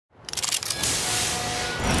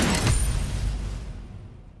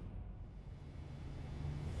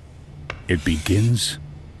It begins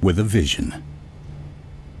with a vision.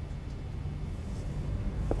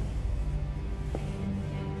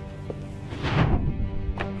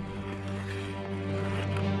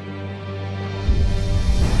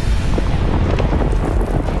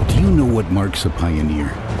 Do you know what marks a pioneer?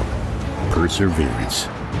 Perseverance.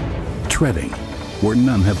 Treading where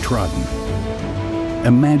none have trodden.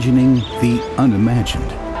 Imagining the unimagined.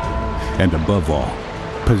 And above all,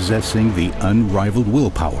 possessing the unrivaled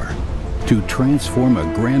willpower to transform a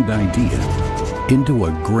grand idea into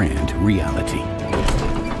a grand reality.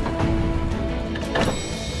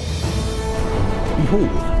 Behold,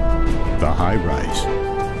 the high-rise.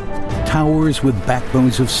 Towers with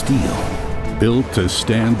backbones of steel, built to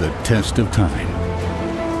stand the test of time.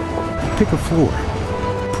 Pick a floor,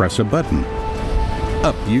 press a button,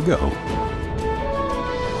 up you go.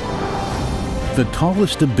 The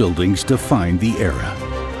tallest of buildings define the era.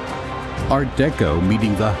 Art Deco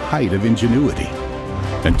meeting the height of ingenuity,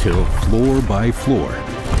 until floor by floor,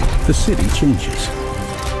 the city changes.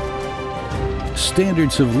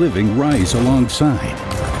 Standards of living rise alongside.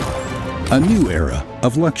 A new era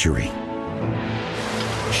of luxury.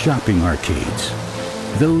 Shopping arcades,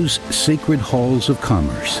 those sacred halls of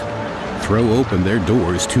commerce, throw open their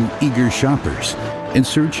doors to eager shoppers in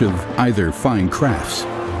search of either fine crafts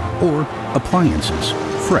or appliances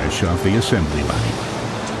fresh off the assembly line.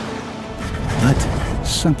 But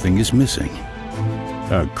something is missing.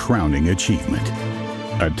 A crowning achievement.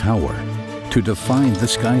 A tower to define the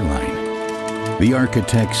skyline. The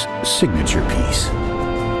architect's signature piece.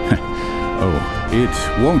 Oh, it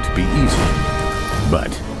won't be easy,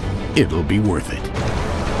 but it'll be worth it.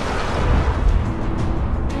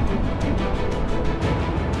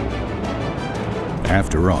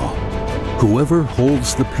 After all, whoever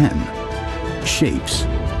holds the pen shapes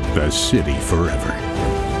the city forever.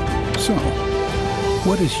 So,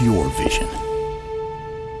 what is your vision?